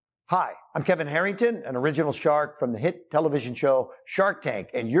Hi, I'm Kevin Harrington, an original shark from the hit television show Shark Tank,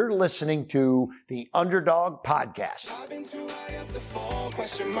 and you're listening to the Underdog Podcast. I've been too high up to fall,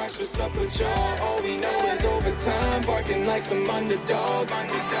 question marks, what's up with y'all? All we know is overtime, barking like some underdogs.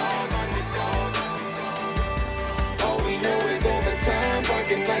 All we know is overtime,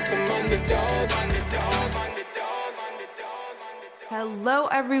 barking like some underdogs. Hello,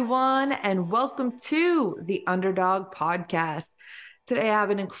 everyone, and welcome to the Underdog Podcast. Today, I have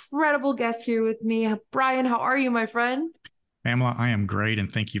an incredible guest here with me. Brian, how are you, my friend? Pamela, I am great, and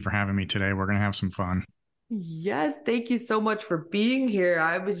thank you for having me today. We're going to have some fun. Yes, thank you so much for being here.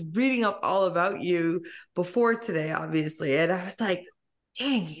 I was reading up all about you before today, obviously, and I was like,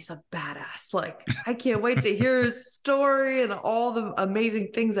 dang, he's a badass. Like, I can't wait to hear his story and all the amazing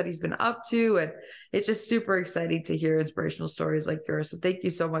things that he's been up to. And it's just super exciting to hear inspirational stories like yours. So thank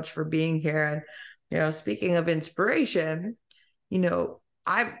you so much for being here. And, speaking of inspiration,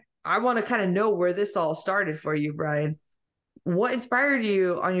 I want to kind of know where this all started for you, Brian. What inspired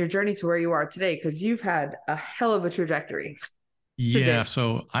you on your journey to where you are today? Because you've had a hell of a trajectory. Yeah,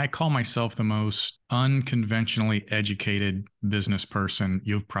 so I call myself the most unconventionally educated business person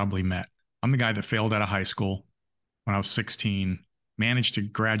you've probably met. I'm the guy that failed out of high school when I was 16, managed to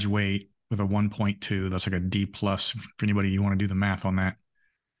graduate with a 1.2. That's like a D plus for anybody you want to do the math on that.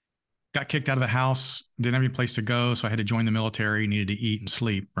 Got kicked out of the house, didn't have any place to go, so I had to join the military, needed to eat and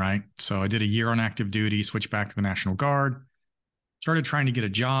sleep, right? So I did a year on active duty, switched back to the National Guard, started trying to get a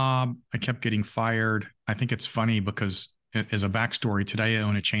job. I kept getting fired. I think it's funny because as a backstory, today I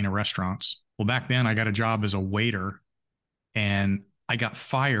own a chain of restaurants. Well, back then I got a job as a waiter, and I got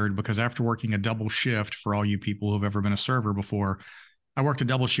fired because after working a double shift, for all you people who have ever been a server before, I worked a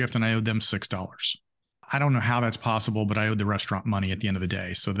double shift and I owed them $6. I don't know how that's possible, but I owed the restaurant money at the end of the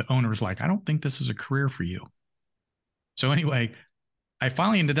day. So the owner was like, I don't think this is a career for you. So anyway, I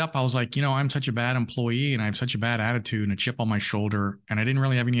finally ended up, I was like, I'm such a bad employee and I have such a bad attitude and a chip on my shoulder, and I didn't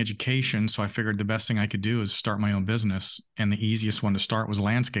really have any education. So I figured the best thing I could do is start my own business. And the easiest one to start was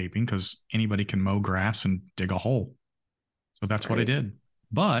landscaping, because anybody can mow grass and dig a hole. So that's what I did.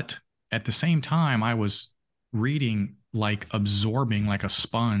 But at the same time, I was reading, like absorbing like a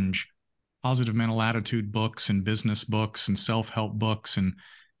sponge, positive mental attitude books and business books and self-help books and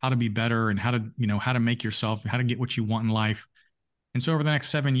how to be better and how to make yourself, how to get what you want in life. And so over the next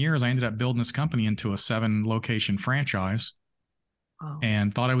 7 years, I ended up building this company into a 7-location franchise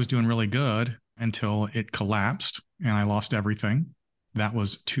and thought I was doing really good until it collapsed and I lost everything. That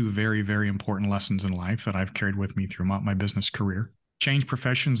was 2 very, very important lessons in life that I've carried with me through my business career. Changed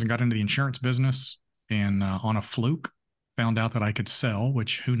professions and got into the insurance business, and on a fluke, found out that I could sell,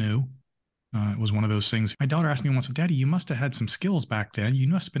 which who knew? It was one of those things. My daughter asked me once, Daddy, you must have had some skills back then. You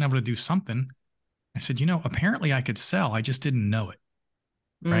must have been able to do something. I said, apparently I could sell. I just didn't know it.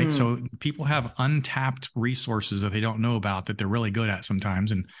 Right. So people have untapped resources that they don't know about that they're really good at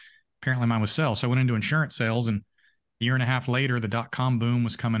sometimes. And apparently mine was sales. So I went into insurance sales, and a year and a half later, the dot-com boom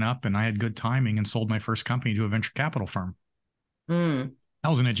was coming up and I had good timing and sold my first company to a venture capital firm. That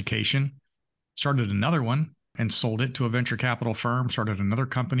was an education. Started another one and sold it to a venture capital firm, started another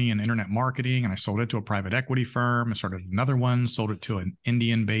company in internet marketing, and I sold it to a private equity firm. I started another one, sold it to an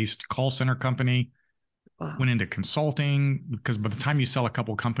Indian-based call center company. Wow. Went into consulting, because by the time you sell a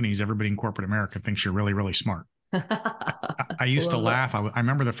couple companies, everybody in corporate America thinks you're really, really smart. I used to laugh. I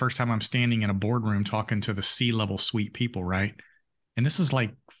remember the first time I'm standing in a boardroom talking to the C-level suite people, right? And this is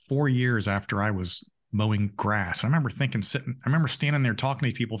like 4 years after I was mowing grass. I remember standing there talking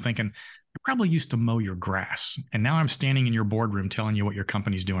to people thinking, I probably used to mow your grass. And now I'm standing in your boardroom telling you what your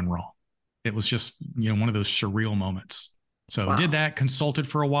company's doing wrong. It was just, one of those surreal moments. So Did that, consulted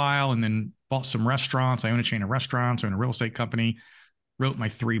for a while, and then bought some restaurants. I own a chain of restaurants, I own a real estate company, wrote my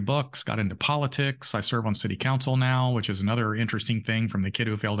 3 books, got into politics. I serve on city council now, which is another interesting thing, from the kid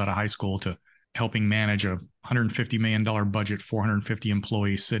who failed out of high school to helping manage a $150 million budget, 450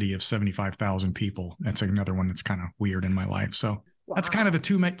 employee city of 75,000 people. That's another one that's kind of weird in my life. So that's kind of the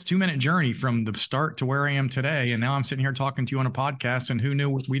 2-minute journey from the start to where I am today. And now I'm sitting here talking to you on a podcast, and who knew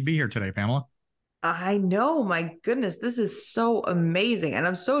we'd be here today, Pamela? I know, my goodness, this is so amazing. And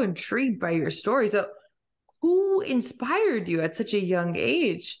I'm so intrigued by your story. So who inspired you at such a young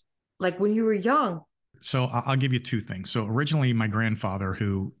age? Like when you were young? So I'll give you 2 things. So originally my grandfather,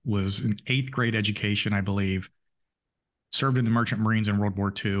 who was in 8th grade education, I believe, served in the Merchant Marines in World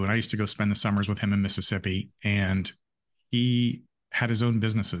War II. And I used to go spend the summers with him in Mississippi, and he had his own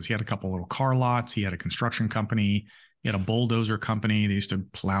businesses. He had a couple little car lots. He had a construction company. He had a bulldozer company. They used to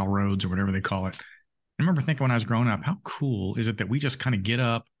plow roads or whatever they call it. I remember thinking when I was growing up, how cool is it that we just kind of get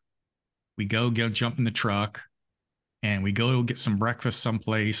up, we go jump in the truck, And we go get some breakfast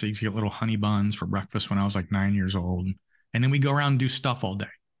someplace. I used to get little honey buns for breakfast when I was like 9 years old. And then we go around and do stuff all day,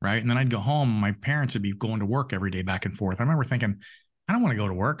 right? And then I'd go home. My parents would be going to work every day back and forth. I remember thinking, I don't want to go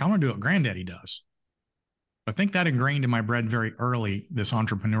to work. I want to do what granddaddy does. I think that ingrained in my blood very early, this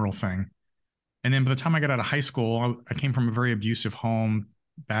entrepreneurial thing. And then by the time I got out of high school, I came from a very abusive home,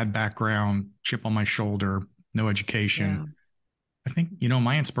 bad background, chip on my shoulder, no education. Yeah. I think,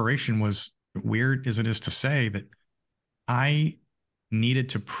 my inspiration was, weird as it is to say, that I needed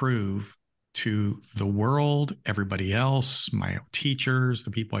to prove to the world, everybody else, my teachers,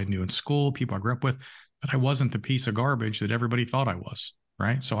 the people I knew in school, people I grew up with, that I wasn't the piece of garbage that everybody thought I was,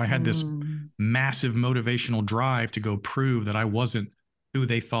 right? So I had this massive motivational drive to go prove that I wasn't who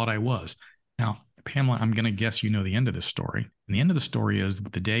they thought I was. Now, Pamela, I'm going to guess you know the end of this story. And the end of the story is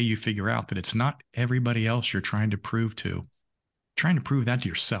the day you figure out that it's not everybody else you're trying to prove to, you're trying to prove that to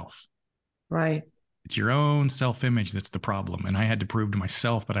yourself. Right. It's your own self-image that's the problem. And I had to prove to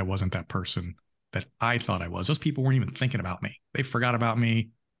myself that I wasn't that person that I thought I was. Those people weren't even thinking about me. They forgot about me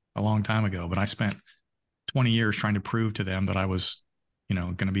a long time ago, but I spent 20 years trying to prove to them that I was,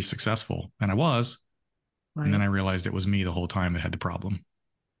 going to be successful. And I was. Right. And then I realized it was me the whole time that had the problem.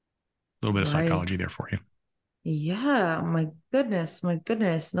 A little bit of psychology there for you. Yeah. My goodness.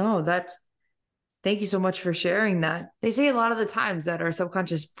 No, thank you so much for sharing that. They say a lot of the times that our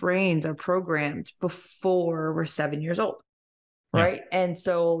subconscious brains are programmed before we're 7 years old, right? Yeah. And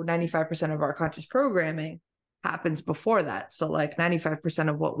so 95% of our conscious programming happens before that. So like 95%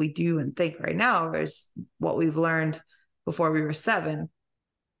 of what we do and think right now is what we've learned before we were 7,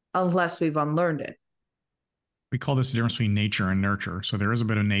 unless we've unlearned it. We call this the difference between nature and nurture. So there is a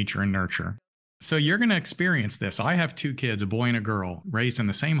bit of nature and nurture. So you're going to experience this. I have 2 kids, a boy and a girl, raised in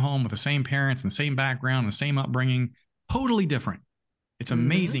the same home with the same parents and the same background, the same upbringing, totally different. It's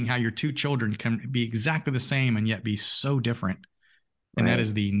amazing how your 2 children can be exactly the same and yet be so different. And that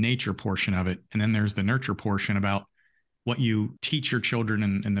is the nature portion of it. And then there's the nurture portion about what you teach your children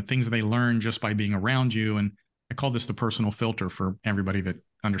and the things they learn just by being around you. And I call this the personal filter for everybody that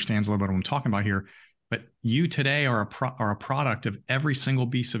understands a little bit what I'm talking about here. But you today are a product of every single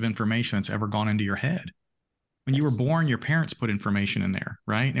piece of information that's ever gone into your head. When you were born, your parents put information in there,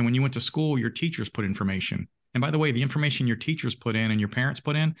 right? And when you went to school, your teachers put information. And by the way, the information your teachers put in and your parents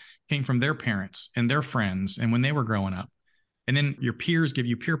put in came from their parents and their friends and when they were growing up. And then your peers give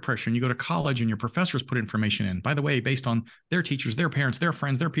you peer pressure and you go to college and your professors put information in, by the way, based on their teachers, their parents, their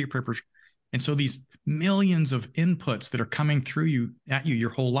friends, their peer pressure. And so these millions of inputs that are coming through at you your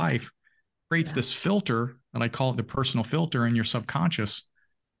whole life creates this filter that I call it the personal filter in your subconscious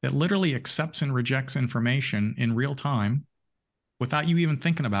that literally accepts and rejects information in real time without you even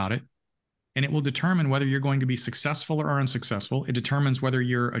thinking about it. And it will determine whether you're going to be successful or unsuccessful. It determines whether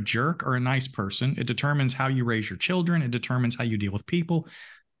you're a jerk or a nice person. It determines how you raise your children. It determines how you deal with people.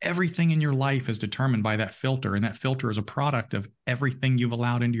 Everything in your life is determined by that filter. And that filter is a product of everything you've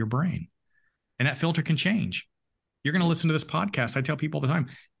allowed into your brain. And that filter can change. You're going to listen to this podcast. I tell people all the time,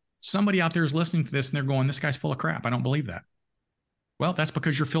 somebody out there is listening to this and they're going, this guy's full of crap. I don't believe that. Well, that's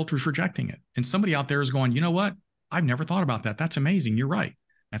because your filter is rejecting it. And somebody out there is going, you know what? I've never thought about that. That's amazing. You're right.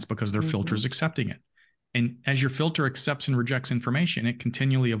 That's because their filter is accepting it. And as your filter accepts and rejects information, it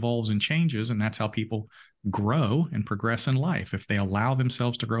continually evolves and changes. And that's how people grow and progress in life. If they allow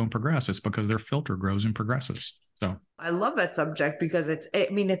themselves to grow and progress, it's because their filter grows and progresses. So I love that subject because it's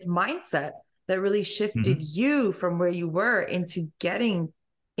mindset that really shifted you from where you were into getting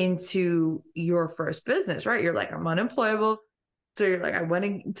into your first business, right? You're like, I'm unemployable. So you're like, I went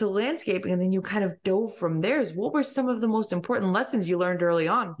into landscaping and then you kind of dove from there. What were some of the most important lessons you learned early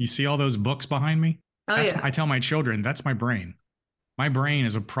on? You see all those books behind me? Yeah. I tell my children, that's my brain. My brain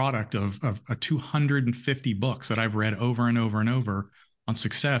is a product of 250 books that I've read over and over and over on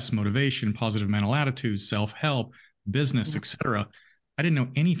success, motivation, positive mental attitudes, self-help, business, etc. I didn't know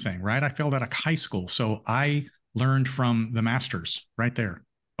anything, right? I failed out of high school. So I learned from the masters right there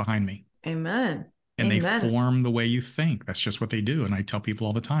behind me. Amen. And they form the way you think. That's just what they do. And I tell people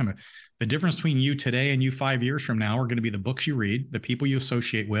all the time, the difference between you today and you 5 years from now are going to be the books you read, the people you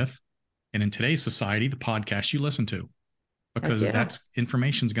associate with, and in today's society, the podcasts you listen to, because that's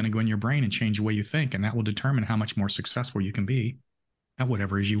information is going to go in your brain and change the way you think. And that will determine how much more successful you can be at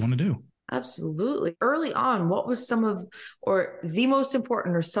whatever it is you want to do. Absolutely. Early on, what was some of the most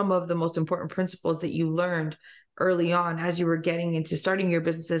important principles that you learned early on as you were getting into starting your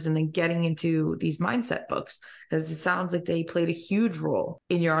businesses and then getting into these mindset books? Because it sounds like they played a huge role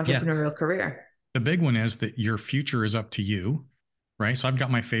in your entrepreneurial career. The big one is that your future is up to you, right? So I've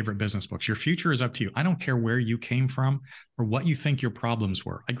got my favorite business books. Your future is up to you. I don't care where you came from or what you think your problems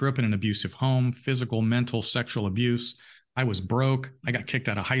were. I grew up in an abusive home, physical, mental, sexual abuse. I was broke. I got kicked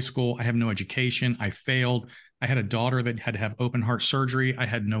out of high school. I have no education. I failed. I had a daughter that had to have open heart surgery. I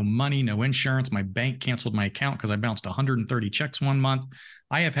had no money, no insurance. My bank canceled my account because I bounced 130 checks one month.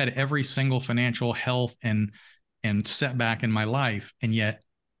 I have had every single financial, health, and setback in my life. And yet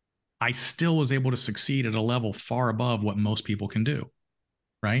I still was able to succeed at a level far above what most people can do,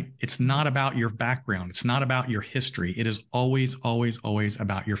 right? It's not about your background. It's not about your history. It is always, always, always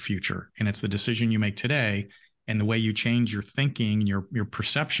about your future. And it's the decision you make today and the way you change your thinking, your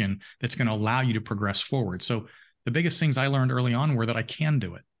perception, that's going to allow you to progress forward. So the biggest things I learned early on were that I can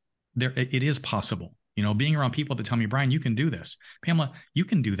do it. It is possible. You know, being around people that tell me, Brian, you can do this. Pamela, you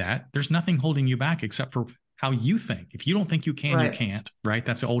can do that. There's nothing holding you back except for how you think. If you don't think you can, you can't, right?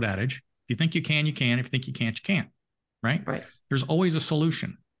 That's the old adage. If you think you can, you can. If you think you can't, you can't, right? There's always a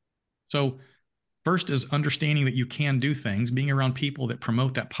solution. So first is understanding that you can do things, being around people that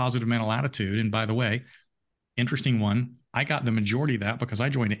promote that positive mental attitude. And by the way, interesting one, I got the majority of that because I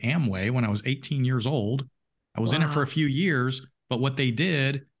joined Amway when I was 18 years old. I was in it for a few years, but what they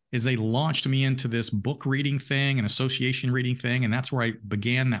did is they launched me into this book reading thing and association reading thing. And that's where I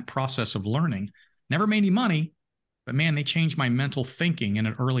began that process of learning. Never made any money, but man, they changed my mental thinking in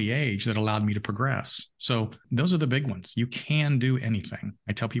an early age that allowed me to progress. So those are the big ones. You can do anything.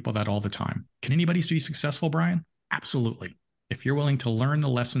 I tell people that all the time. Can anybody be successful, Brian? Absolutely. If you're willing to learn the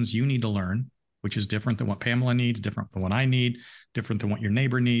lessons you need to learn, which is different than what Pamela needs, different than what I need, different than what your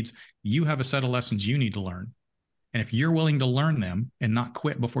neighbor needs, you have a set of lessons you need to learn. And if you're willing to learn them and not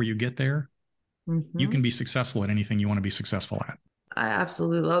quit before you get there, you can be successful at anything you want to be successful at. I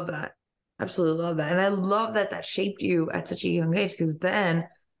absolutely love that. Absolutely love that. And I love that that shaped you at such a young age, because then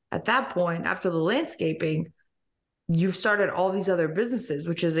at that point, after the landscaping, you've started all these other businesses,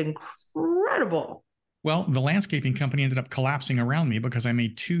 which is incredible. Well, the landscaping company ended up collapsing around me because I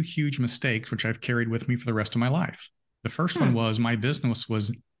made two huge mistakes, which I've carried with me for the rest of my life. The first one was my business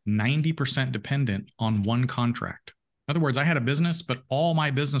was 90% dependent on one contract. In other words, I had a business, but all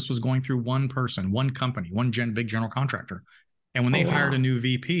my business was going through one person, one company, one big general contractor. And when they hired a new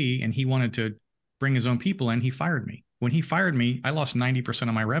VP and he wanted to bring his own people in, he fired me. When he fired me, I lost 90%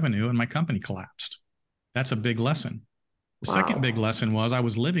 of my revenue and my company collapsed. That's a big lesson. The second big lesson was I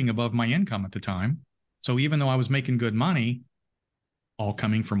was living above my income at the time. So even though I was making good money, all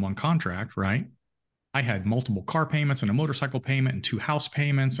coming from one contract, right? I had multiple car payments and a motorcycle payment and 2 house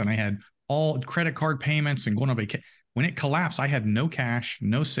payments, and I had all credit card payments and going on vacation. When it collapsed, I had no cash,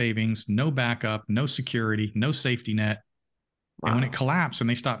 no savings, no backup, no security, no safety net. And when it collapsed and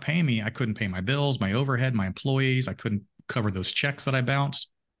they stopped paying me, I couldn't pay my bills, my overhead, my employees. I couldn't cover those checks that I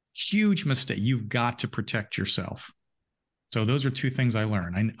bounced. Huge mistake. You've got to protect yourself. So those are two things I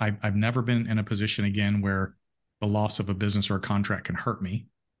learned. I've never been in a position again where the loss of a business or a contract can hurt me.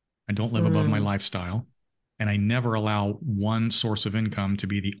 I don't live above my lifestyle. And I never allow one source of income to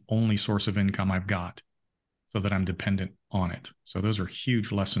be the only source of income I've got so that I'm dependent on it. So those are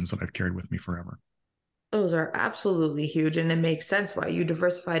huge lessons that I've carried with me forever. Those are absolutely huge. And it makes sense why you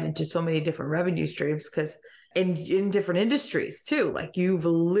diversified into so many different revenue streams, because in different industries too, like you've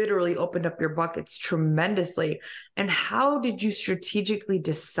literally opened up your buckets tremendously. And how did you strategically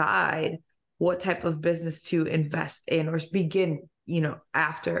decide what type of business to invest in or begin,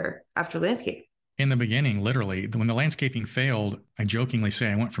 after landscape? In the beginning, literally, when the landscaping failed, I jokingly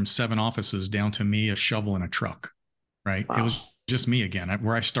say I went from 7 offices down to me, a shovel, and a truck, right? It was just me again,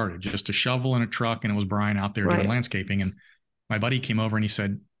 where I started, just a shovel and a truck, and it was Brian out there doing landscaping. And my buddy came over and he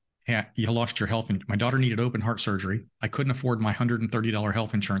said, "Hey, you lost your health. And my daughter needed open heart surgery. I couldn't afford my $130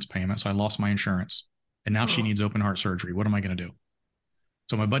 health insurance payment, so I lost my insurance. And now she needs open heart surgery. What am I going to do?"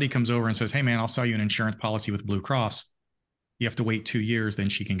 So my buddy comes over and says, "Hey, man, I'll sell you an insurance policy with Blue Cross. You have to wait 2 years, then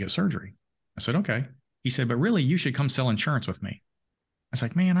she can get surgery." I said, "Okay." He said, "But really, you should come sell insurance with me." I was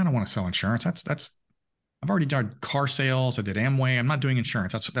like, "Man, I don't want to sell insurance. That's I've already done car sales. I did Amway. I'm not doing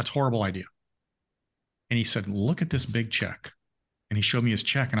insurance. That's a horrible idea." And he said, "Look at this big check." And he showed me his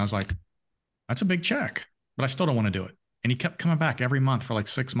check. And I was like, "That's a big check, but I still don't want to do it." And he kept coming back every month for like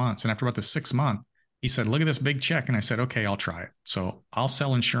 6 months. And after about the 6th month, he said, "Look at this big check." And I said, "Okay, I'll try it. So I'll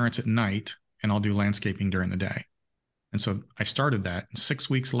sell insurance at night and I'll do landscaping during the day." And so I started that. And 6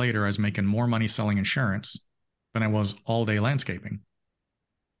 weeks later, I was making more money selling insurance than I was all day landscaping.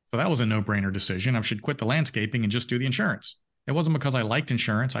 So that was a no-brainer decision. I should quit the landscaping and just do the insurance. It wasn't because I liked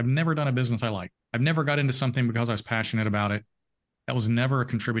insurance. I've never done a business I liked. I've never got into something because I was passionate about it. That was never a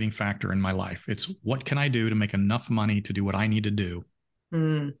contributing factor in my life. It's what can I do to make enough money to do what I need to do?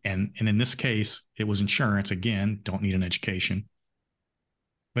 And in this case, it was insurance. Again, don't need an education.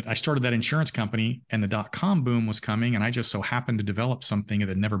 But I started that insurance company and the dot-com boom was coming. And I just so happened to develop something that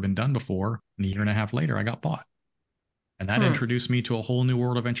had never been done before. And a year and a half later, I got bought. And that introduced me to a whole new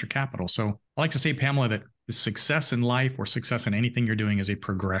world of venture capital. So I like to say, Pamela, that the success in life or success in anything you're doing is a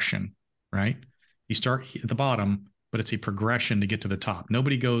progression, right? You start at the bottom, but it's a progression to get to the top.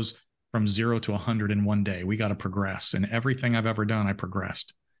 Nobody goes from 0 to 100 in one day. We got to progress. And everything I've ever done, I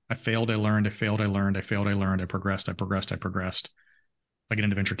progressed. I failed, I learned, I failed, I learned, I failed, I learned, I progressed, I progressed, I progressed. I get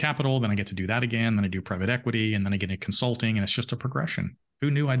into venture capital, then I get to do that again, then I do private equity, and then I get into consulting, and it's just a progression.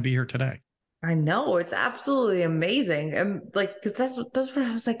 Who knew I'd be here today? I know, it's absolutely amazing. And like, because that's what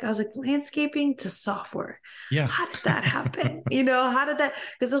I was like. I was like, landscaping to software. Yeah. How did that happen? How did that?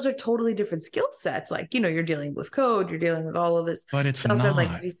 Because those are totally different skill sets. Like, you're dealing with code, you're dealing with all of this. But it's stuff. not. And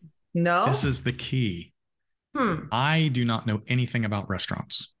like, no. This is the key. I do not know anything about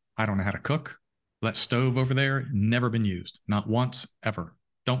restaurants. I don't know how to cook. That stove over there, never been used. Not once, ever.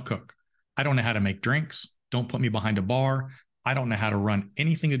 Don't cook. I don't know how to make drinks. Don't put me behind a bar. I don't know how to run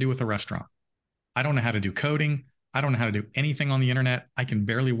anything to do with a restaurant. I don't know how to do coding. I don't know how to do anything on the internet. I can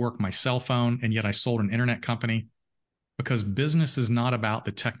barely work my cell phone. And yet I sold an internet company because business is not about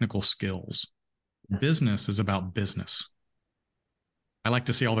the technical skills. Yes. Business is about business. I like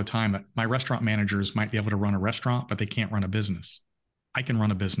to say all the time that my restaurant managers might be able to run a restaurant, but they can't run a business. I can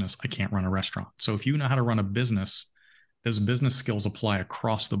run a business. I can't run a restaurant. So if you know how to run a business, those business skills apply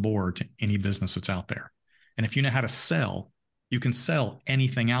across the board to any business that's out there. And if you know how to sell, you can sell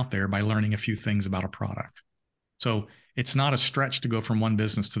anything out there by learning a few things about a product. So it's not a stretch to go from one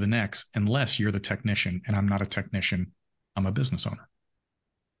business to the next unless you're the technician. And I'm not a technician. I'm a business owner.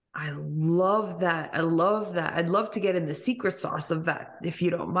 I love that. I love that. I'd love to get in the secret sauce of that, if you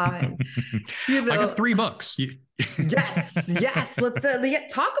don't mind. I got 3 books. Yes.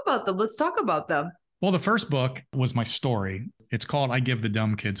 Let's talk about them. Let's talk about them. Well, the first book was my story. It's called I Give the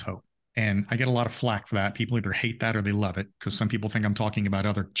Dumb Kids Hope. And I get a lot of flack for that. People either hate that or they love it because some people think I'm talking about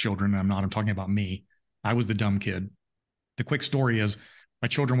other children. And I'm not. I'm talking about me. I was the dumb kid. The quick story is my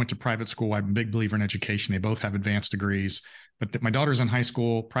children went to private school. I'm a big believer in education. They both have advanced degrees. But my daughter's in high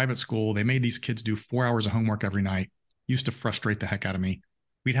school, private school. They made these kids do 4 hours of homework every night. Used to frustrate the heck out of me.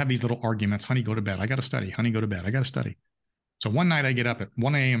 We'd have these little arguments. Honey, go to bed. I got to study. Honey, go to bed. I got to study. So one night I get up at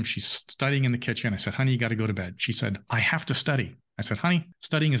 1 a.m. She's studying in the kitchen. I said, honey, you got to go to bed. She said, I have to study. I said, honey,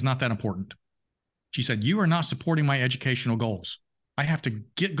 studying is not that important. She said, you are not supporting my educational goals. I have to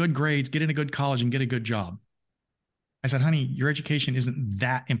get good grades, get into good college, and get a good job. I said, honey, your education isn't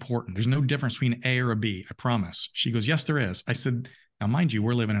that important. There's no difference between an A or a B, I promise. She goes, yes, there is. I said, now, mind you,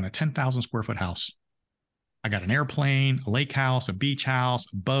 we're living in a 10,000 square foot house. I got an airplane, a lake house, a beach house,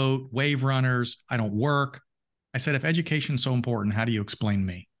 a boat, wave runners. I don't work. I said, if education's so important, how do you explain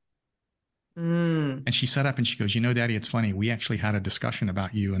me? And she sat up and she goes, Daddy, it's funny. We actually had a discussion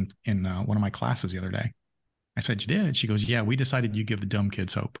about you in one of my classes the other day. I said, you did? She goes, yeah, we decided you give the dumb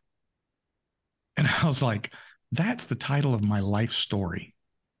kids hope. And I was like, that's the title of my life story.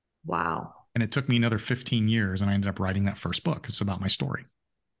 Wow. And it took me another 15 years and I ended up writing that first book. It's about my story.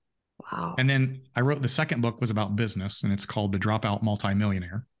 Wow. And then I wrote the second book was about business and it's called The Dropout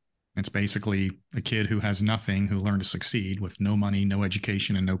Multimillionaire. It's basically a kid who has nothing, who learned to succeed with no money, no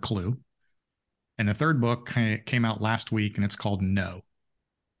education, and no clue. And the third book came out last week and it's called No.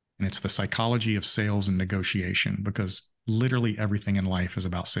 And it's the psychology of sales and negotiation because literally everything in life is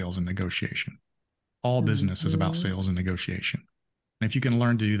about sales and negotiation. All business is about sales and negotiation. And if you can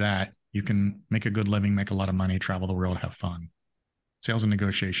learn to do that, you can make a good living, make a lot of money, travel the world, have fun. Sales and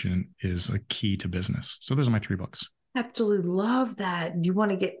negotiation is a key to business. So those are my 3 books. Absolutely love that. Do you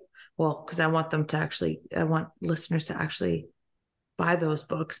want to because I want listeners to actually buy those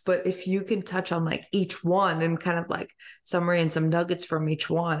books. But if you can touch on like each one and kind of like summary and some nuggets from each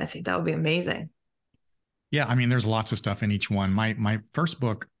one, I think that would be amazing. Yeah. I mean, there's lots of stuff in each one. My first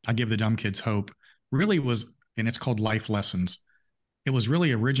book, I Give the Dumb Kids Hope, really was, and it's called Life Lessons. It was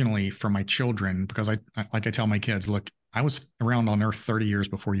really originally for my children because I tell my kids, look, I was around on earth 30 years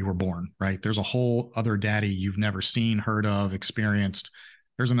before you were born, right? There's a whole other daddy you've never seen, heard of, experienced.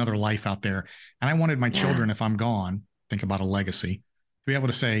 There's another life out there. And I wanted my children, if I'm gone, think about a legacy, to be able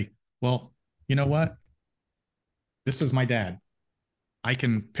to say, well, you know what? This is my dad. I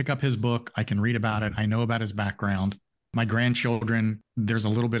can pick up his book. I can read about it. I know about his background. My grandchildren, there's a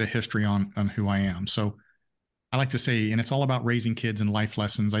little bit of history on who I am. So I like to say, and it's all about raising kids and life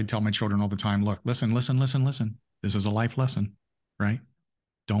lessons. I tell my children all the time, look, listen. This is a life lesson, right?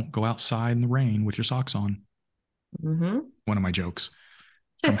 Don't go outside in the rain with your socks on. Mm-hmm. One of my jokes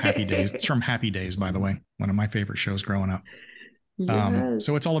from Happy Days. It's from Happy Days, by the way. One of my favorite shows growing up. Yes.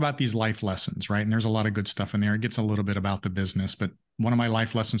 So it's all about these life lessons, right? And there's a lot of good stuff in there. It gets a little bit about the business, but one of my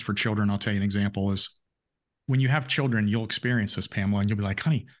life lessons for children, I'll tell you an example, is when you have children, you'll experience this, Pamela, and you'll be like,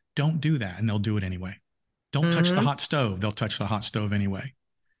 honey, don't do that. And they'll do it anyway. Don't touch the hot stove. They'll touch the hot stove anyway.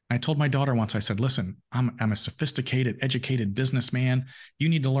 I told my daughter once, I said, listen, I'm a sophisticated, educated businessman. You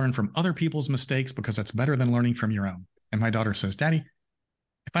need to learn from other people's mistakes because that's better than learning from your own. And my daughter says, Daddy,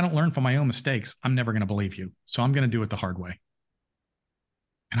 if I don't learn from my own mistakes, I'm never going to believe you. So I'm going to do it the hard way.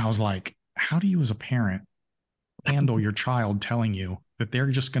 And I was like, how do you as a parent handle your child telling you that they're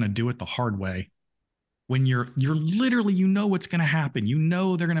just going to do it the hard way when you're literally, you know what's going to happen. You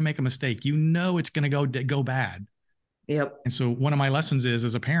know they're going to make a mistake. You know it's going to go bad. Yep. And so one of my lessons is,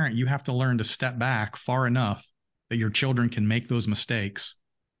 as a parent, you have to learn to step back far enough that your children can make those mistakes,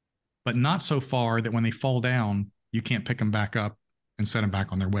 but not so far that when they fall down, you can't pick them back up and set them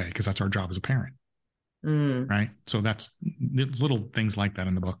back on their way, because that's our job as a parent. Right. So there's little things like that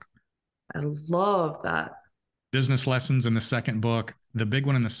in the book. I love that. Business lessons in the second book. The big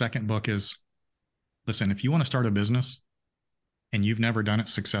one in the second book is, listen, if you want to start a business and you've never done it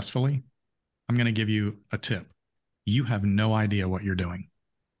successfully, I'm going to give you a tip. You have no idea what you're doing.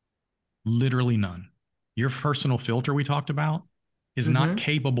 Literally none. Your personal filter we talked about is not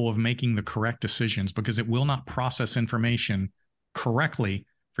capable of making the correct decisions because it will not process information correctly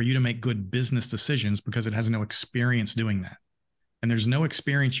for you to make good business decisions because it has no experience doing that. And there's no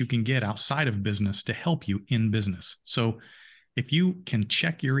experience you can get outside of business to help you in business. So if you can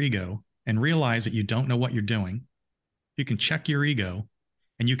check your ego and realize that you don't know what you're doing, you can check your ego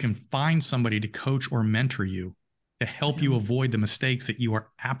and you can find somebody to coach or mentor you to help you avoid the mistakes that you are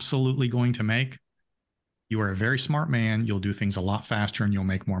absolutely going to make. You are a very smart man. You'll do things a lot faster and you'll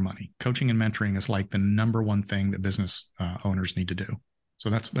make more money. Coaching and mentoring is like the number one thing that business owners need to do. So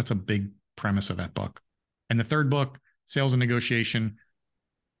that's a big premise of that book. And the third book, Sales and Negotiation,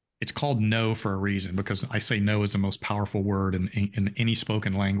 it's called No for a reason, because I say no is the most powerful word in any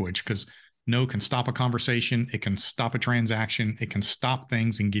spoken language, because no can stop a conversation. It can stop a transaction. It can stop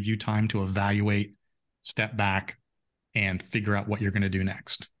things and give you time to evaluate, step back, and figure out what you're going to do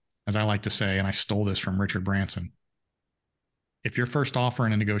next. As I like to say, and I stole this from Richard Branson, if your first offer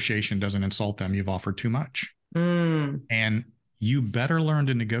in a negotiation doesn't insult them, you've offered too much. And you better learn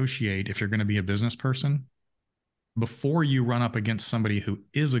to negotiate if you're going to be a business person before you run up against somebody who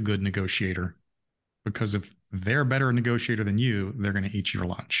is a good negotiator, because if they're a better negotiator than you, they're going to eat your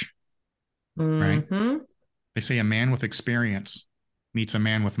lunch. Right? They say a man with experience meets a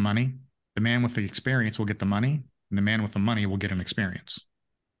man with money. The man with the experience will get the money, and the man with the money will get an experience.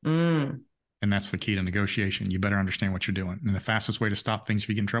 And that's the key to negotiation. You better understand what you're doing. And the fastest way to stop things if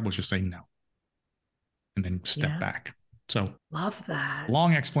you get in trouble is just say no. And then step back. So love that.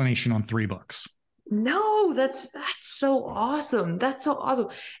 Long explanation on 3 books. No, that's so awesome. That's so awesome.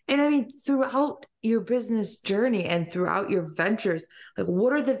 And I mean, throughout your business journey and throughout your ventures, like,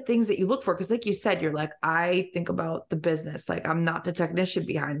 what are the things that you look for? Because like you said, you're like, I think about the business, like I'm not the technician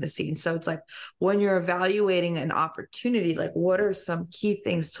behind the scenes. So it's like, when you're evaluating an opportunity, like what are some key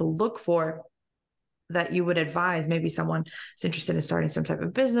things to look for that you would advise maybe someone is interested in starting some type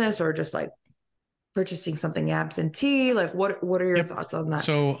of business or just like purchasing something absentee? Like what are your thoughts on that?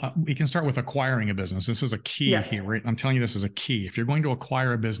 So we can start with acquiring a business. This is a key here, right? I'm telling you, this is a key. If you're going to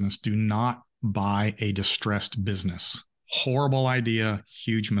acquire a business, do not buy a distressed business. Horrible idea,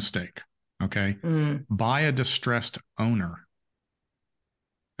 huge mistake. Okay. Buy a distressed owner.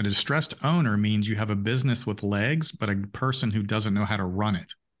 A distressed owner means you have a business with legs, but a person who doesn't know how to run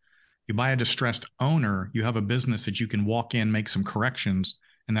it. You buy a distressed owner, you have a business that you can walk in, make some corrections,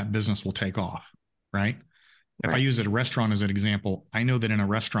 and that business will take off. Right? If I use a restaurant as an example, I know that in a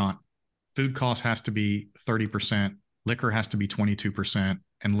restaurant, food cost has to be 30%, liquor has to be 22%,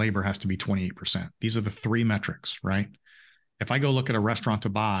 and labor has to be 28%. These are the 3 metrics, right? If I go look at a restaurant to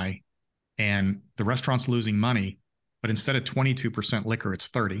buy and the restaurant's losing money, but instead of 22% liquor, it's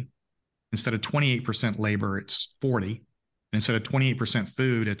 30. Instead of 28% labor, it's 40. And instead of 28%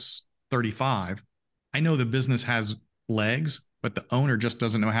 food, it's 35. I know the business has legs, but the owner just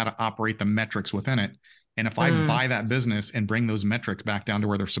doesn't know how to operate the metrics within it. And if I buy that business and bring those metrics back down to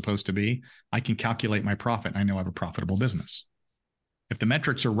where they're supposed to be, I can calculate my profit. I know I have a profitable business. If the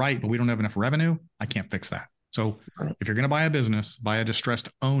metrics are right, but we don't have enough revenue, I can't fix that. So if you're going to buy a business, buy a distressed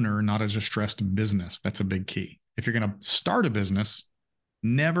owner, not a distressed business. That's a big key. If you're going to start a business,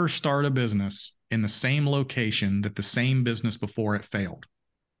 never start a business in the same location that the same business before it failed.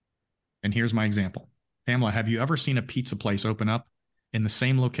 And here's my example. Pamela, have you ever seen a pizza place open up in the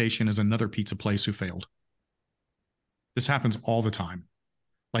same location as another pizza place who failed? This happens all the time.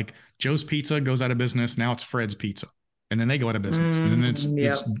 Like Joe's Pizza goes out of business. Now it's Fred's Pizza. and then they go out of business. And then it's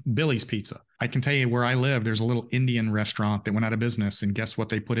Yep. Billy's Pizza. I can tell you where I live, there's a little Indian restaurant that went out of business. And guess what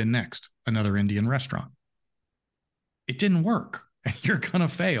they put in next? Another Indian restaurant. It didn't work. And you're going to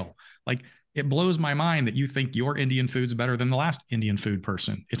fail. Like, it blows my mind that you think your Indian food's better than the last Indian food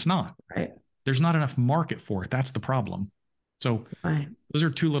person. It's not. Right. There's not enough market for it. That's the problem. So Right. those are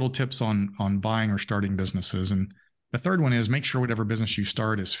 2 little tips on buying or starting businesses. And the third one is make sure whatever business you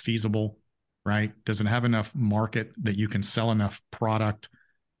start is feasible, right? Does it have enough market that you can sell enough product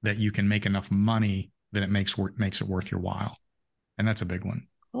that you can make enough money that it makes it worth your while? And that's a big one.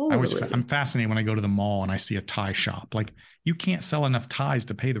 Totally. I'm fascinated when I go to the mall and I see a tie shop. Like, you can't sell enough ties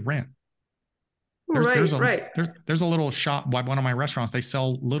to pay the rent. There's a little shop by one of my restaurants. They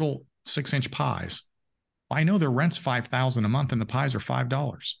sell little 6-inch pies. I know their rent's $5,000 a month and the pies are $5.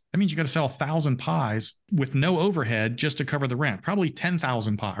 That means you got to sell 1,000 pies with no overhead just to cover the rent. Probably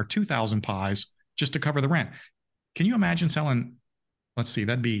 10,000 pies or 2,000 pies just to cover the rent. Can you imagine selling, let's see,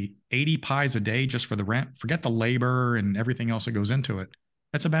 that'd be 80 pies a day just for the rent? Forget the labor and everything else that goes into it.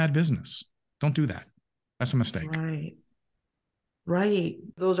 That's a bad business. Don't do that. That's a mistake. Right. Right.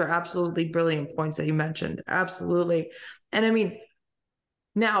 Those are absolutely brilliant points that you mentioned. Absolutely. And I mean,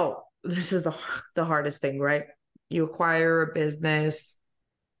 now this is the hardest thing, right? You acquire a business,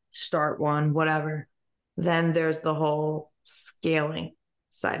 start one, whatever. Then there's the whole scaling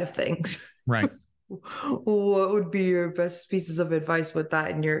side of things. Right. What would be your best pieces of advice with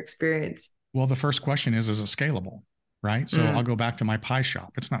that in your experience? Well, the first question is it scalable? Right. So I'll go back to my pie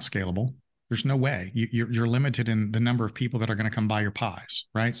shop. It's not scalable. There's no way. You're limited in the number of people that are going to come buy your pies,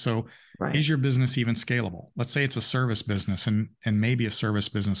 right? So is your business even scalable? Let's say it's a service business, and maybe a service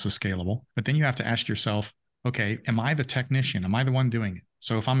business is scalable, but then you have to ask yourself, okay, am I the technician? Am I the one doing it?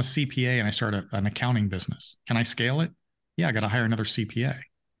 So if I'm a CPA and I start an accounting business, can I scale it? Yeah, I got to hire another CPA.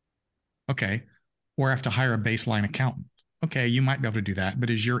 Okay. Or I have to hire a baseline accountant. Okay, you might be able to do that, but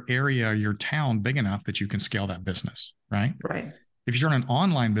is your area, your town big enough that you can scale that business, right? Right. If you're an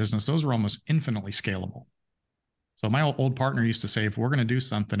online business, those are almost infinitely scalable. So my old partner used to say, if we're going to do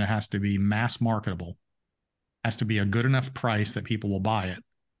something, it has to be mass marketable, has to be a good enough price that people will buy it,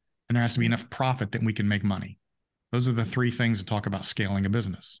 and there has to be enough profit that we can make money. Those are the 3 things to talk about scaling a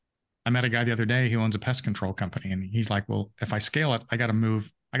business. I met a guy the other day who owns a pest control company, and he's like, well, if I scale it, I got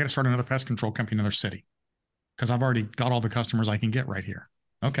to start another pest control company in another city because I've already got all the customers I can get right here.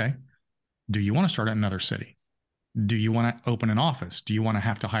 Okay. Do you want to start at another city? Do you want to open an office? Do you want to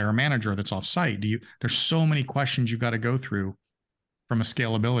have to hire a manager that's off site? There's so many questions you've got to go through from a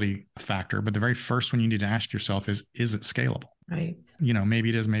scalability factor. But the very first one you need to ask yourself is it scalable? Right. Maybe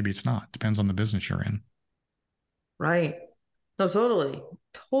it is, maybe it's not. Depends on the business you're in. Right. No, totally.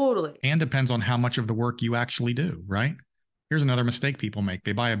 Totally. And depends on how much of the work you actually do, right? Here's another mistake people make.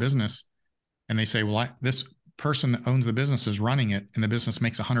 They buy a business and they say, well, this person that owns the business is running it and the business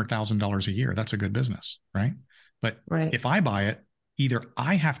makes $100,000 a year. That's a good business, right? But if I buy it, either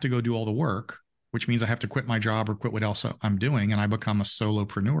I have to go do all the work, which means I have to quit my job or quit what else I'm doing and I become a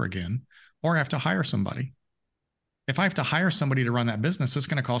solopreneur again, or I have to hire somebody. If I have to hire somebody to run that business, it's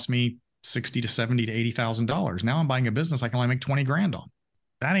going to cost me $60,000 to $70,000 to $80,000. Now I'm buying a business I can only make 20 grand on.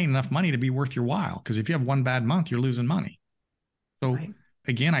 That ain't enough money to be worth your while, because if you have one bad month, you're losing money. So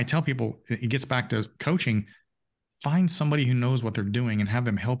again, I tell people, it gets back to coaching. Find somebody who knows what they're doing and have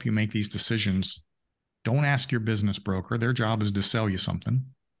them help you make these decisions. Don't ask your business broker. Their job is to sell you something.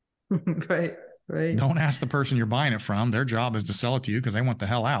 Right. Don't ask the person you're buying it from. Their job is to sell it to you because they want the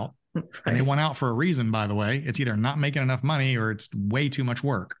hell out. Right. And they want out for a reason, by the way. It's either not making enough money or it's way too much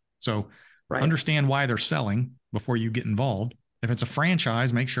work. So understand why they're selling before you get involved. If it's a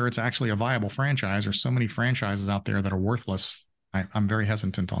franchise, make sure it's actually a viable franchise. There's so many franchises out there that are worthless. I'm very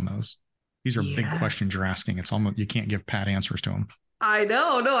hesitant on those. These are big questions you're asking. It's almost, you can't give pat answers to them. I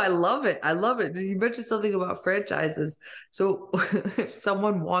know. No, I love it. I love it. You mentioned something about franchises. So if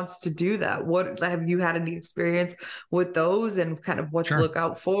someone wants to do that, what have you had any experience with those and kind of what to look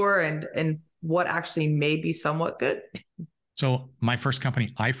out for and what actually may be somewhat good? So my first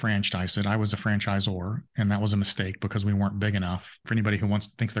company, I franchised it. I was a franchisor, and that was a mistake because we weren't big enough. For anybody who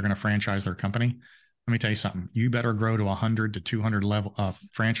thinks they're going to franchise their company, let me tell you something. You better grow to 100 to 200 level of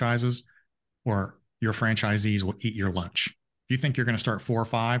franchises, or your franchisees will eat your lunch. If you think you're going to start 4 or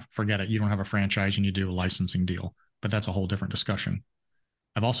 5, forget it. You don't have a franchise and you do a licensing deal, but that's a whole different discussion.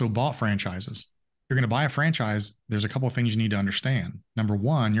 I've also bought franchises. If you're going to buy a franchise, there's a couple of things you need to understand. Number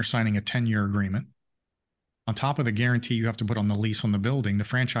one, you're signing a 10-year agreement. On top of the guarantee you have to put on the lease on the building, the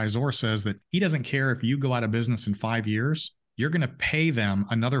franchisor says that he doesn't care if you go out of business in 5 years, you're going to pay them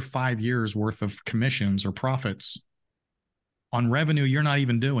another 5 years worth of commissions or profits on revenue you're not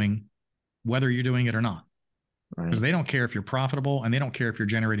even doing, whether you're doing it or not. because they don't care if you're profitable and they don't care if you're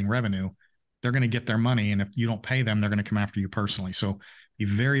generating revenue. They're going to get their money. And if you don't pay them, they're going to come after you personally. So be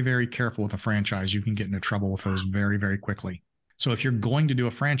very, very careful with a franchise. You can get into trouble with those very, very quickly. So if you're going to do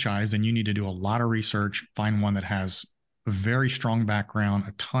a franchise, then you need to do a lot of research, find one that has a very strong background,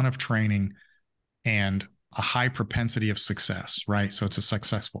 a ton of training, and a high propensity of success, right? So it's a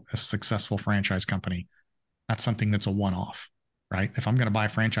successful franchise company. That's something that's a one-off, right? If I'm going to buy a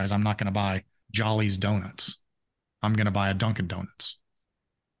franchise, I'm not going to buy Jolly's Donuts. I'm going to buy a Dunkin' Donuts.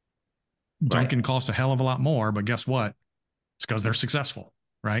 Dunkin' costs a hell of a lot more, but guess what? It's because they're successful,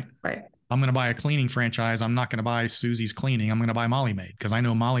 right? Right. I'm going to buy a cleaning franchise. I'm not going to buy Susie's Cleaning. I'm going to buy Molly Maid because I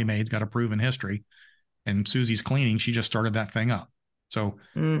know Molly Maid's got a proven history, and Susie's Cleaning, she just started that thing up. So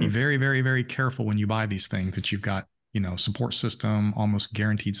be very, very, very careful when you buy these things that you've got, support system, almost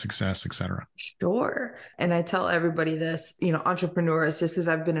guaranteed success, et cetera. Sure. And I tell everybody this, entrepreneurs, just as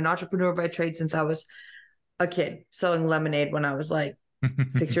I've been an entrepreneur by trade since I was a kid, selling lemonade when I was like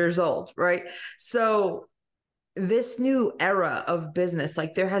 6 years old, right? So this new era of business,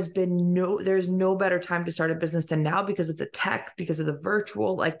 like there's no better time to start a business than now because of the tech, because of the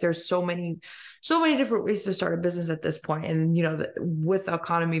virtual, like there's so many different ways to start a business at this point. And, with the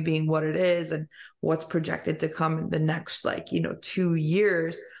economy being what it is and what's projected to come in the next, 2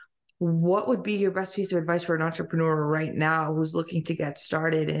 years, what would be your best piece of advice for an entrepreneur right now who's looking to get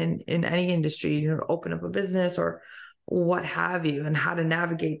started in any industry, open up a business or what have you, and how to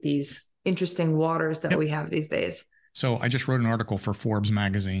navigate these interesting waters that we have these days? So I just wrote an article for Forbes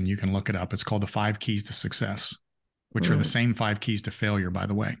magazine. You can look it up. It's called The 5 Keys to Success, which are the same 5 keys to failure, by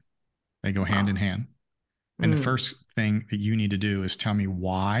the way. They go hand in hand. And the first thing that you need to do is tell me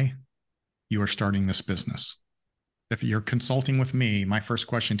why you are starting this business. If you're consulting with me, my first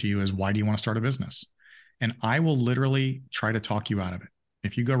question to you is, why do you want to start a business? And I will literally try to talk you out of it.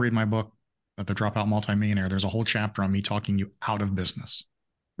 If you go read my book, The Dropout Multimillionaire, there's a whole chapter on me talking you out of business.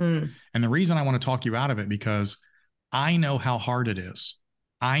 And the reason I want to talk you out of it, because I know how hard it is.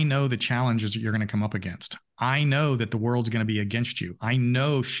 I know the challenges that you're going to come up against. I know that the world's going to be against you. I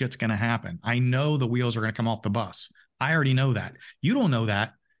know shit's going to happen. I know the wheels are going to come off the bus. I already know that. You don't know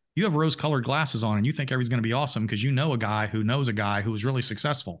that. You have rose-colored glasses on and you think everything's going to be awesome because you know a guy who knows a guy who was really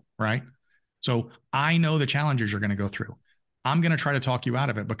successful, right? So I know the challenges you're going to go through. I'm going to try to talk you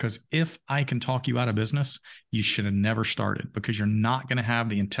out of it, because if I can talk you out of business, you should have never started, because you're not going to have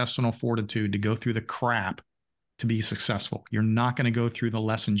the intestinal fortitude to go through the crap to be successful. You're not going to go through the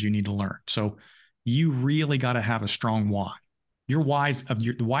lessons you need to learn. So you really got to have a strong why. Your whys of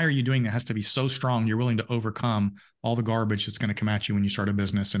the why are you doing that has to be so strong you're willing to overcome all the garbage that's going to come at you when you start a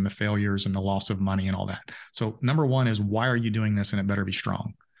business and the failures and the loss of money and all that. So number one is, why are you doing this? And it better be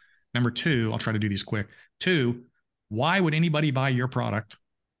strong. Number two, I'll try to do these quick. 2, why would anybody buy your product?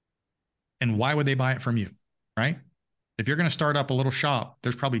 And why would they buy it from you, right? If you're going to start up a little shop,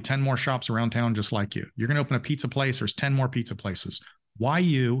 there's probably 10 more shops around town just like you. You're going to open a pizza place, there's 10 more pizza places. Why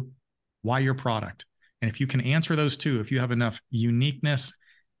you? Why your product? And if you can answer those 2, if you have enough uniqueness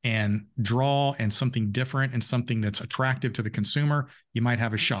and draw and something different and something that's attractive to the consumer, you might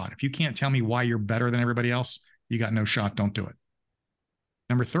have a shot. If you can't tell me why you're better than everybody else, you got no shot. Don't do it.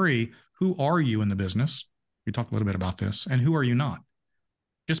 Number 3, who are you in the business? We talked a little bit about this. And who are you not?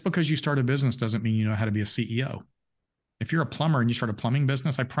 Just because you start a business doesn't mean you know how to be a CEO. If you're a plumber and you start a plumbing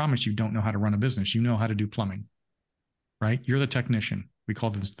business, I promise you don't know how to run a business. You know how to do plumbing, right? You're the technician. We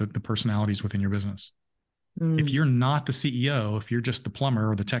call this the personalities within your business. If you're not the CEO, if you're just the plumber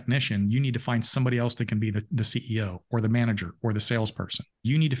or the technician, you need to find somebody else that can be the CEO or the manager or the salesperson.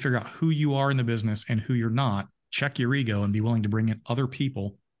 You need to figure out who you are in the business and who you're not. Check your ego and be willing to bring in other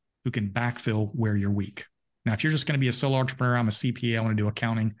people who can backfill where you're weak. Now, if you're just going to be a solo entrepreneur, I'm a CPA, I want to do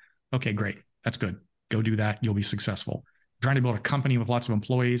accounting. Okay, great. That's good. Go do that. You'll be successful. Trying to build a company with lots of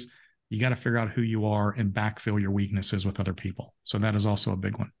employees, you got to figure out who you are and backfill your weaknesses with other people. So that is also a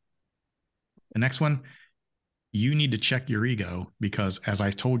big one. The next one, you need to check your ego, because as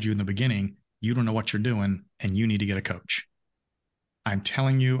I told you in the beginning, you don't know what you're doing and you need to get a coach. I'm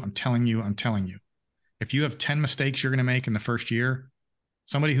telling you. If you have 10 mistakes you're going to make in the first year,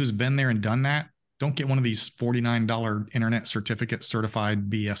 somebody who's been there and done that, don't get one of these $49 internet certificate certified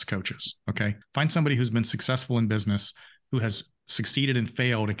BS coaches, okay? Find somebody who's been successful in business, who has succeeded and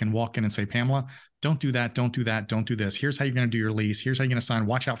failed, and can walk in and say, Pamela, don't do that, don't do that, don't do this. Here's how you're going to do your lease. Here's how you're going to sign.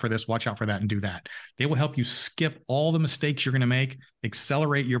 Watch out for this, watch out for that, and do that. They will help you skip all the mistakes you're going to make,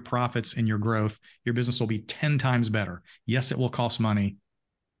 accelerate your profits and your growth. Your business will be 10 times better. Yes, it will cost money.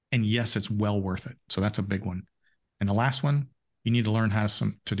 And yes, it's well worth it. So that's a big one. And the last one, you need to learn how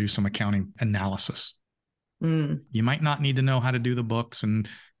to do some accounting analysis. You might not need to know how to do the books and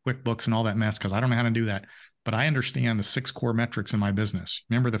QuickBooks and all that mess, because I don't know how to do that. but I understand the 6 core metrics in my business.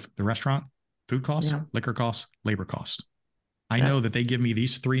 Remember the restaurant, food costs, liquor costs, labor costs. I know that they give me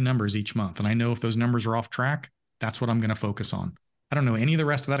these 3 numbers each month. And I know if those numbers are off track, that's what I'm going to focus on. I don't know any of the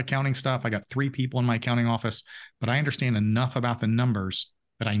rest of that accounting stuff. I got 3 people in my accounting office, but I understand enough about the numbers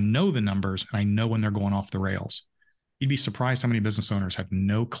that I know the numbers and I know when they're going off the rails. You'd be surprised how many business owners have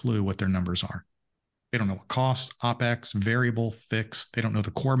no clue what their numbers are. They don't know what costs, OPEX, variable, fixed. They don't know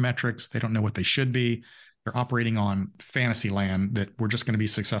the core metrics. They don't know what they should be. They're operating on fantasy land that we're just going to be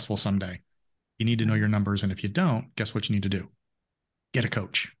successful someday. You need to know your numbers. And if you don't, guess what you need to do? Get a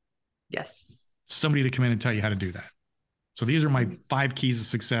coach. Yes. Somebody to come in and tell you how to do that. So these are my 5 keys of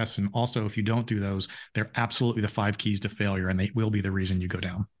success. And also, if you don't do those, they're absolutely the 5 keys to failure, and they will be the reason you go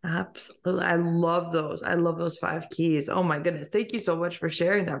down. Absolutely. I love those. I love those 5 keys. Oh my goodness. Thank you so much for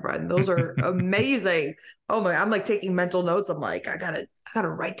sharing that, Brian. Those are amazing. Oh my, I'm like taking mental notes. I'm like, I gotta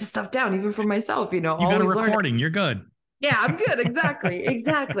write this stuff down, even for myself, You got a recording. You're good. Yeah, I'm good.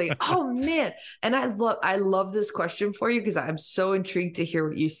 Exactly. Oh man. And I love this question for you because I'm so intrigued to hear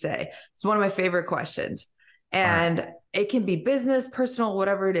what you say. It's one of my favorite questions. And it can be business, personal,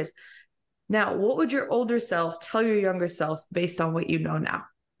 whatever it is. Now, what would your older self tell your younger self based on what you know now?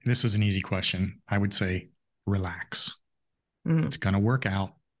 This is an easy question. I would say relax. It's going to work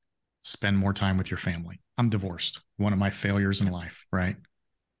out. Spend more time with your family. I'm divorced. One of my failures in life, right?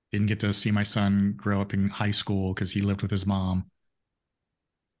 Didn't get to see my son grow up in high school because he lived with his mom.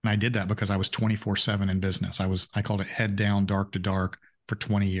 And I did that because I was 24/7 in business. I called it head down, dark to dark for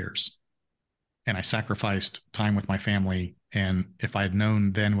 20 years. And I sacrificed time with my family. And if I had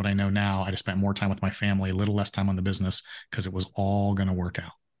known then what I know now, I'd have spent more time with my family, a little less time on the business, because it was all going to work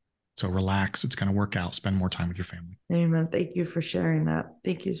out. So relax. It's going to work out. Spend more time with your family. Amen. Thank you for sharing that.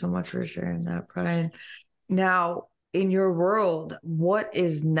 Thank you so much for sharing that, Brian. Now, in your world, what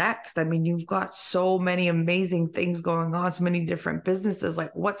is next? I mean, you've got so many amazing things going on, so many different businesses.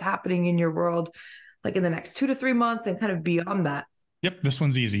 Like, what's happening in your world, like in the next 2 to 3 months and kind of beyond that? Yep, this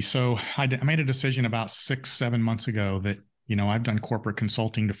one's easy. So I made a decision about 6-7 months ago that, I've done corporate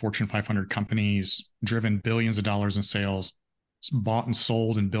consulting to Fortune 500 companies, driven billions of dollars in sales, bought and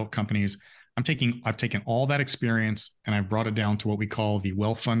sold and built companies. I've taken all that experience and I've brought it down to what we call the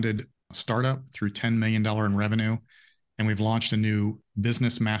well-funded startup through $10 million in revenue. And we've launched a new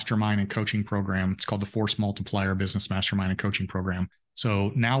business mastermind and coaching program. It's called the Force Multiplier Business Mastermind and Coaching Program.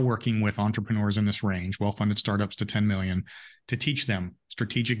 So now working with entrepreneurs in this range, well-funded startups to 10 million, to teach them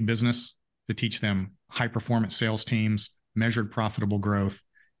strategic business, to teach them high-performance sales teams, measured profitable growth,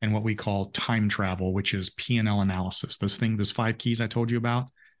 and what we call time travel, which is P&L analysis. Those 5 keys I told you about.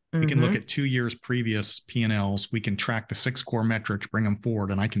 We can look at 2 years previous P&Ls. We can track the 6 core metrics, bring them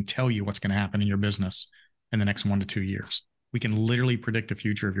forward, and I can tell you what's going to happen in your business in the next 1 to 2 years. We can literally predict the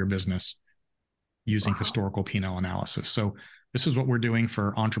future of your business using historical P&L analysis. So this is what we're doing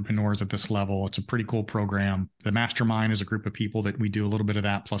for entrepreneurs at this level. It's a pretty cool program. The mastermind is a group of people that we do a little bit of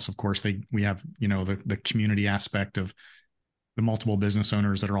that. Plus, of course, we have, the community aspect of the multiple business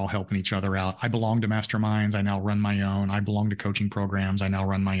owners that are all helping each other out. I belong to masterminds. I now run my own. I belong to coaching programs. I now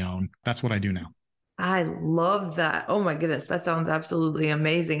run my own. That's what I do now. I love that. Oh my goodness. That sounds absolutely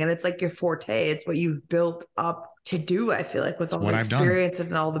amazing. And it's like your forte. It's what you've built up to do, I feel like, with all the experience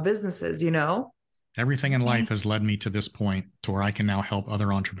and all the businesses, Everything in life has led me to this point to where I can now help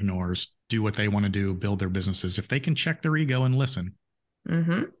other entrepreneurs do what they want to do, build their businesses. If they can check their ego and listen,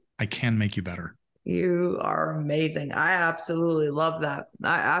 I can make you better. You are amazing. I absolutely love that.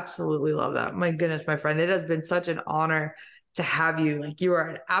 My goodness, my friend, it has been such an honor to have you. Like, you are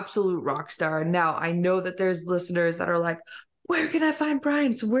an absolute rock star. And now I know that there's listeners that are like, where can I find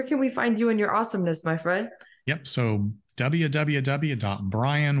Brian? So where can we find you and your awesomeness, my friend? Yep. So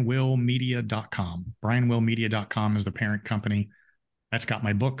www.brianwillmedia.com. brianwillmedia.com is the parent company. That's got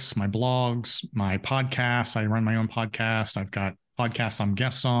my books, my blogs, my podcasts. I run my own podcast. I've got podcasts I'm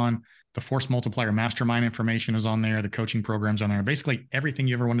guests on. The Force Multiplier Mastermind information is on there. The coaching programs on there. Basically, everything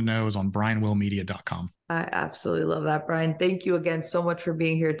you ever want to know is on brianwillmedia.com. I absolutely love that, Brian. Thank you again so much for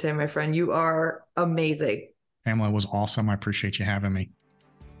being here today, my friend. You are amazing. Pamela, it was awesome. I appreciate you having me.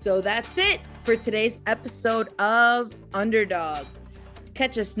 So that's it for today's episode of Underdog.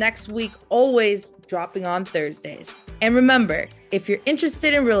 Catch us next week, always dropping on Thursdays. And remember, if you're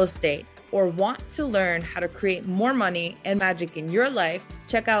interested in real estate or want to learn how to create more money and magic in your life,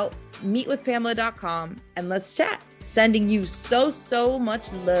 check out meetwithpamela.com and let's chat. Sending you so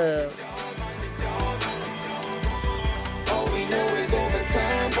much love. All we know is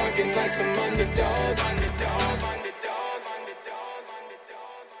overtime, barking like some underdogs.